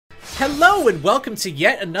Hello and welcome to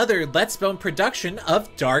yet another Let's Bone production of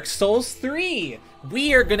Dark Souls 3.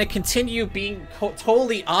 We are going to continue being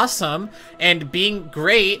totally awesome and being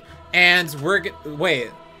great, and wait,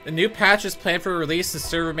 a new patch is planned for release and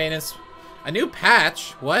server maintenance. A new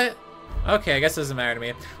patch? What? Okay, I guess it doesn't matter to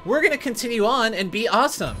me. We're going to continue on and be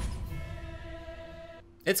awesome.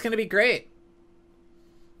 It's going to be great.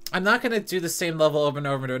 I'm not going to do the same level over and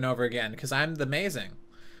over and over again because I'm amazing.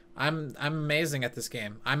 I'm amazing at this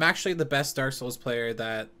game. I'm actually the best Dark Souls player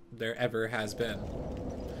that there ever has been.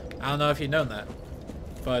 I don't know if you've known that,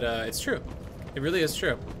 but it's true. It really is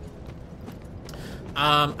true.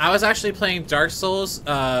 I was actually playing Dark Souls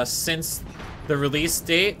since the release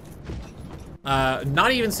date.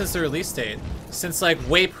 Not even since the release date. Since like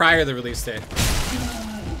way prior to the release date.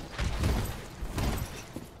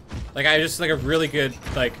 Like I just like a really good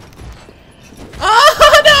like.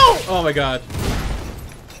 Oh no! Oh my god.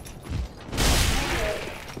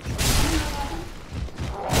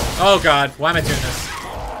 Oh god, why am I doing this?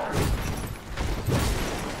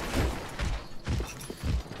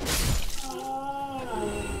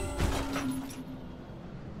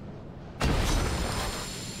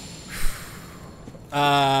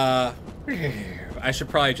 I should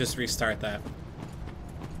probably just restart that.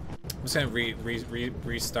 I'm just gonna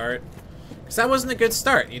restart. Because that wasn't a good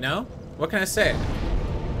start, you know? What can I say?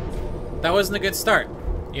 That wasn't a good start.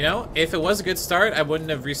 You know? If it was a good start, I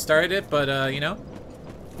wouldn't have restarted it, but, you know?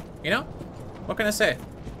 You know? What can I say?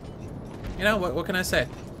 You know, what can I say?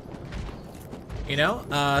 You know?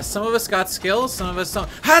 Some of us got skills, some of us don't.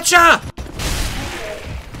 Hacha!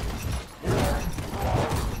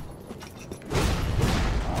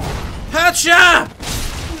 Hacha!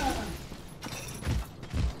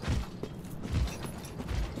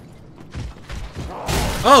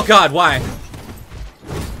 Oh god, why?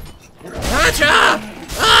 Hacha!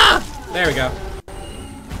 Ah! There we go.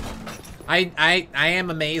 I am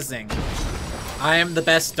amazing. I am the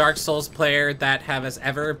best Dark Souls player that has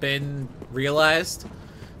ever been realized.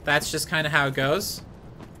 That's just kind of how it goes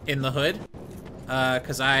in the hood.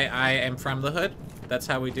 Cause I am from the hood. That's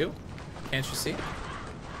how we do. Can't you see?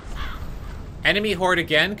 Enemy horde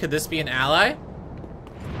again. Could this be an ally?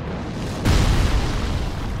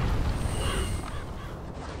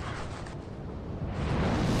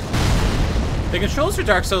 The controls for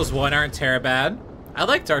Dark Souls 1 aren't terrible bad. I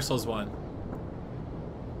like Dark Souls 1.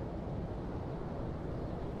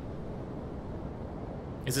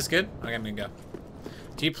 Is this good? Okay, I'm gonna go.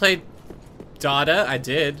 Do you play Dota? I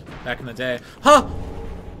did, back in the day. Huh!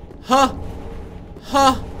 Huh!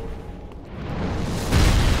 Huh!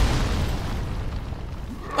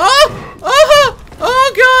 Oh! Oh!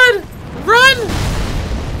 Oh god!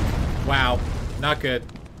 Run! Wow. Not good.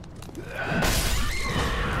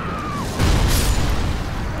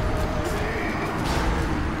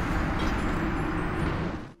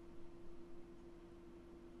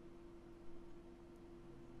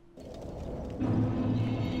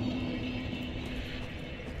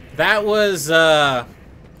 That was, I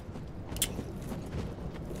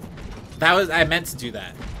meant to do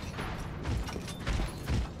that.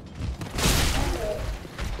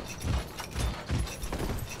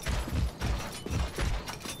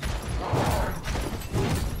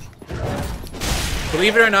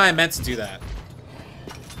 Believe it or not, I meant to do that.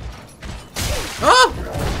 Oh!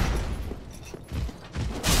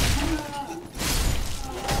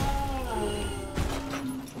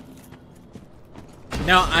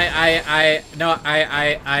 No, I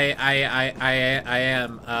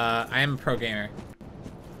am a pro gamer.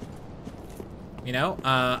 You know,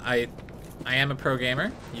 I am a pro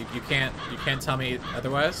gamer. You can't tell me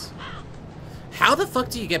otherwise. How the fuck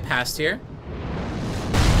do you get past here?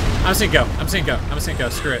 I'm just gonna go. I'm just gonna go. I'm just gonna go.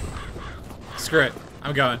 Screw it. Screw it.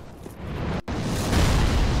 I'm going.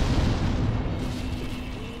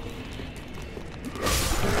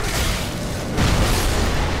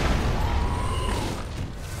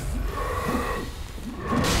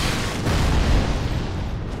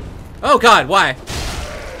 Oh god, why?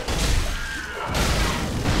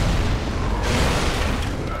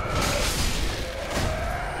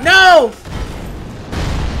 No!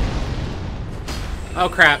 Oh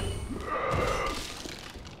crap.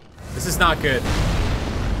 This is not good.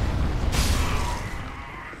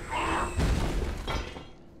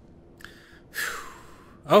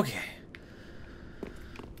 Okay.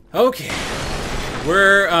 Okay.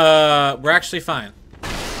 We're actually fine.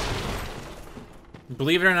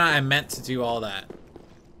 Believe it or not, I meant to do all that.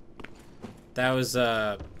 That was,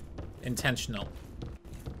 intentional.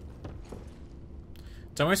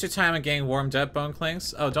 Don't waste your time on getting warmed up,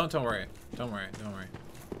 Boneclinks. Oh, don't worry. Don't worry. Don't worry.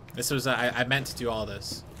 This was, I meant to do all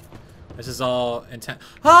this. This is all intent.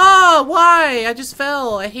 Ah, why? I just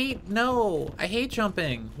fell. I hate, no. I hate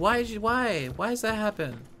jumping. Why? Why does that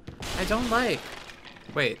happen? I don't like.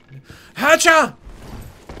 Wait. Hacha!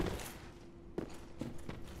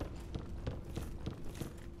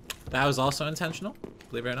 That was also intentional,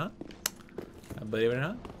 believe it or not. Believe it or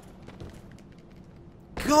not.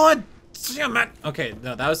 God damn it! Okay,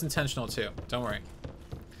 no, that was intentional too. Don't worry.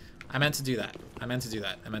 I meant to do that. I meant to do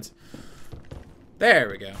that. I meant to... There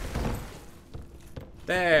we go.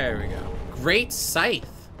 There we go. Great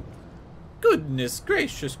scythe. Goodness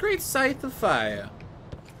gracious, great scythe of fire.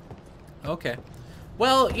 Okay.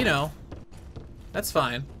 Well, you know, that's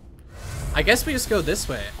fine. I guess we just go this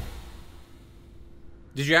way.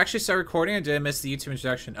 Did you actually start recording, or did I miss the YouTube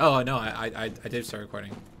introduction? Oh no, I did start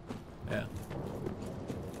recording. Yeah.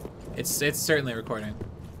 It's certainly recording.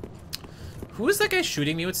 Who is that guy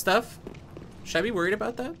shooting me with stuff? Should I be worried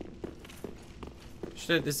about that?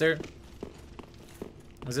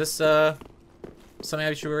 Is this something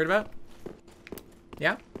I should be worried about?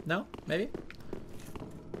 Yeah? No? Maybe?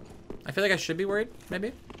 I feel like I should be worried,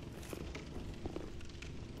 maybe?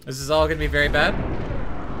 This is all gonna be very bad.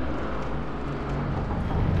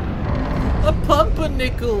 A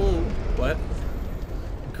pumpernickel! What?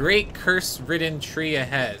 Great curse-ridden tree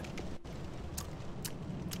ahead.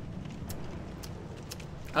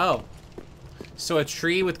 Oh. So a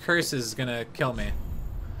tree with curses is gonna kill me.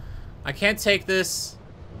 I can't take this.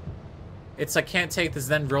 It's I can't take this,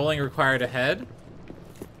 then rolling required ahead.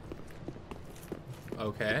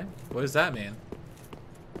 Okay. What does that mean?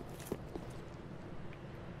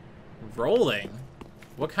 Rolling?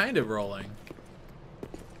 What kind of rolling?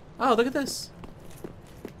 Oh, look at this.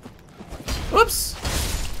 Whoops!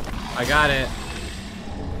 I got it.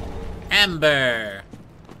 Ember!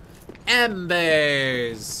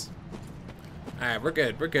 Embers! Alright, we're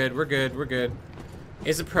good. We're good. We're good. We're good.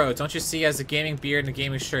 Is a pro. Don't you see he has a gaming beard and a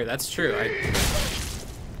gaming shirt? That's true.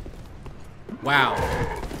 Wow.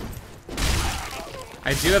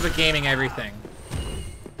 I do have a gaming everything.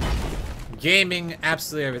 Gaming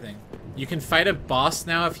absolutely everything. You can fight a boss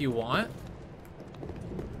now if you want.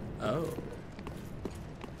 Oh.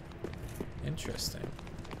 Interesting.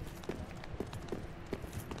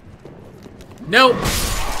 No!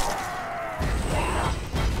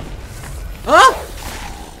 Ah!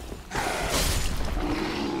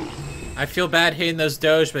 I feel bad hitting those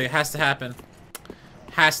doge, but it has to happen.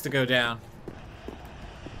 Has to go down.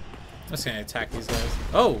 I'm just gonna attack these guys.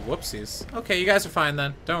 Oh, whoopsies. Okay, you guys are fine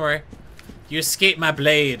then. Don't worry. You escaped my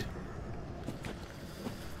blade.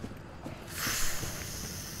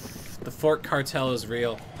 The Fort Cartel is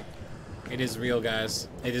real. It is real, guys.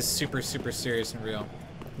 It is super, super serious and real.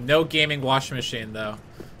 No gaming washing machine, though.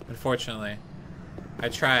 Unfortunately. I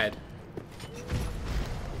tried.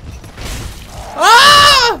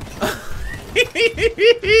 Ah!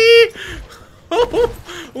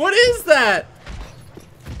 What is that?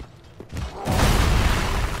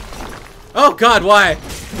 Oh God, why?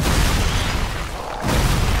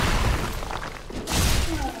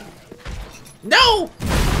 No!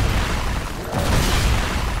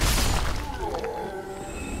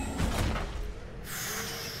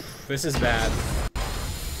 This is bad.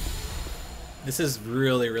 This is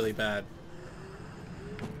really, really bad.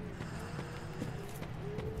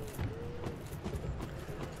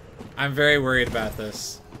 I'm very worried about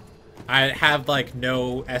this. I have like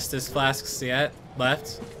no Estus flasks yet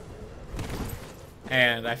left.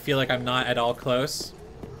 And I feel like I'm not at all close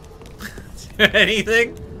to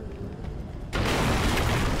anything.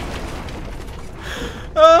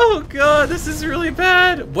 Oh God, this is really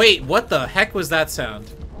bad. Wait, what the heck was that sound?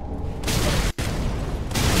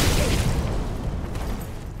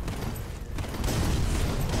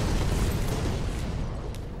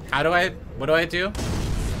 What do I do?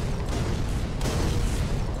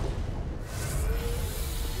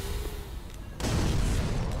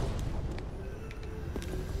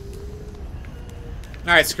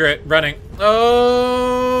 Alright, screw it. Running. Oh,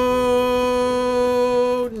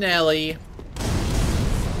 Nelly.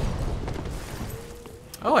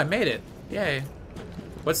 Oh, I made it. Yay.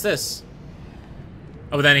 What's this?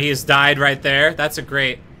 Oh, then he has died right there. That's a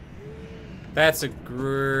great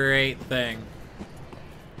thing.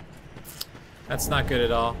 That's not good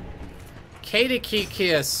at all.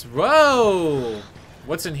 Kiss. Whoa!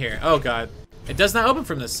 What's in here? Oh God. It does not open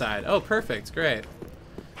from this side. Oh, perfect. Great.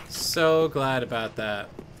 So glad about that.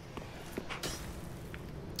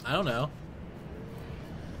 I don't know.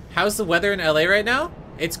 How's the weather in LA right now?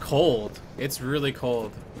 It's cold. It's really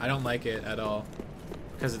cold. I don't like it at all.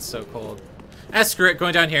 Because it's so cold. Ah, screw it.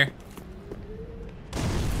 Going down here.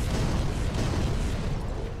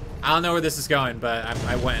 I don't know where this is going, but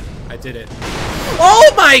I went. I did it.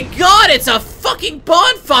 Oh my god, it's a fucking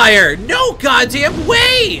bonfire! No goddamn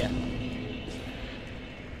way!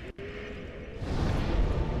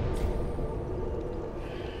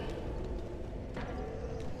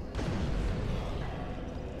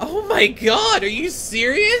 Oh my god, are you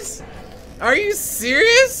serious? Are you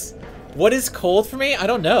serious? What is cold for me? I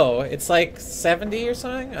don't know. It's like 70 or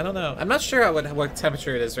something? I don't know. I'm not sure what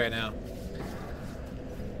temperature it is right now.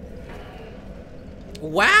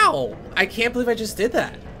 Wow! I can't believe I just did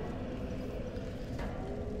that.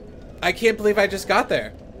 I can't believe I just got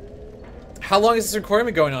there. How long has this recording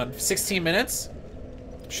been going on? 16 minutes?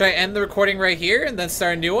 Should I end the recording right here and then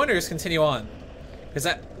start a new one, or just continue on? Because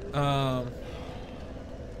that, I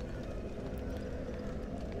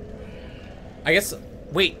guess,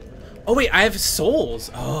 wait. Oh wait, I have souls.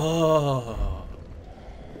 Oh.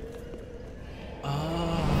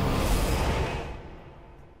 Oh.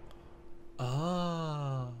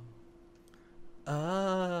 Oh.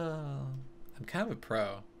 Oh. I'm kind of a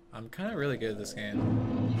pro. I'm kind of really good at this game.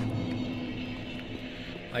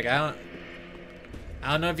 Like, I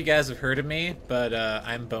don't know if you guys have heard of me, but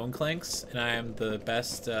I'm Boneclinks, and I am the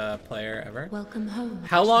best player ever. Welcome home.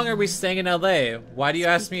 How long are we staying in LA? Why do you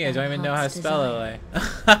ask me? I don't even know how to spell LA.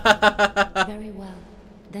 Very well.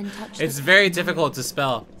 Then touch It's very difficult to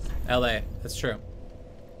spell LA. That's true.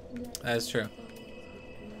 That is true.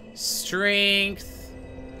 Strength,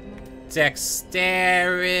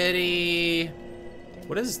 dexterity.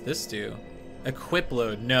 What does this do? Equip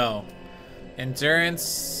load. No.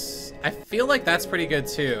 Endurance. I feel like that's pretty good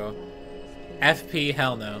too. FP,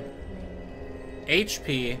 hell no.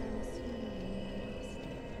 HP.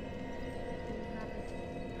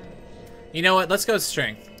 You know what? Let's go with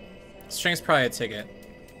strength. Strength's probably a ticket.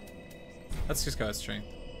 Let's just go with strength.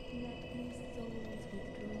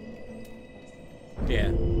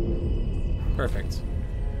 Yeah. Perfect.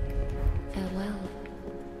 Farewell.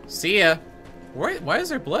 See ya. Why is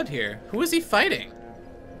there blood here? Who is he fighting?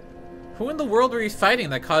 Who in the world were you fighting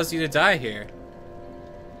that caused you to die here?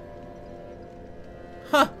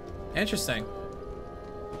 Huh. Interesting.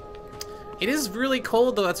 It is really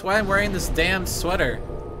cold though, that's why I'm wearing this damn sweater.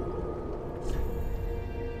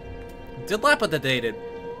 Dilapidated.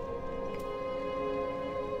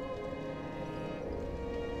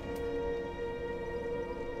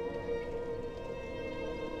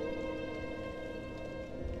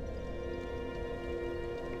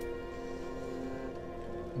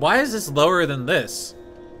 Why is this lower than this?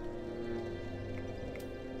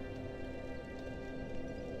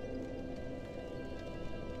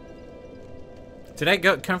 Did I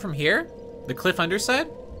come from here? The cliff underside?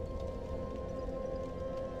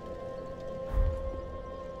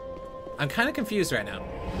 I'm kind of confused right now.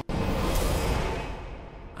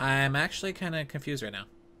 I'm actually kind of confused right now.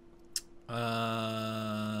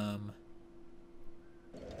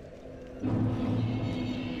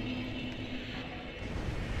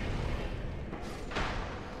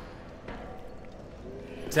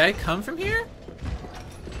 Did I come from here?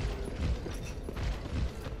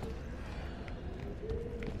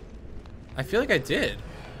 I feel like I did.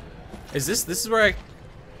 Is this is where I...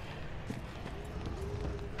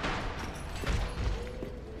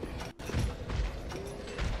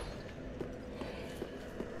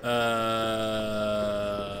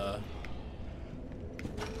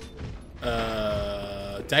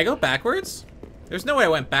 Did I go backwards? There's no way I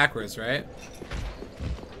went backwards, right?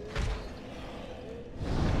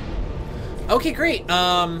 Okay, great.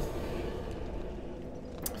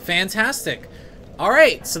 Fantastic. All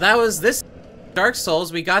right, so that was this Dark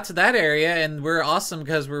Souls. We got to that area, and we're awesome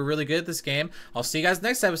because we're really good at this game. I'll see you guys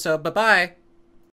next episode. Bye-bye.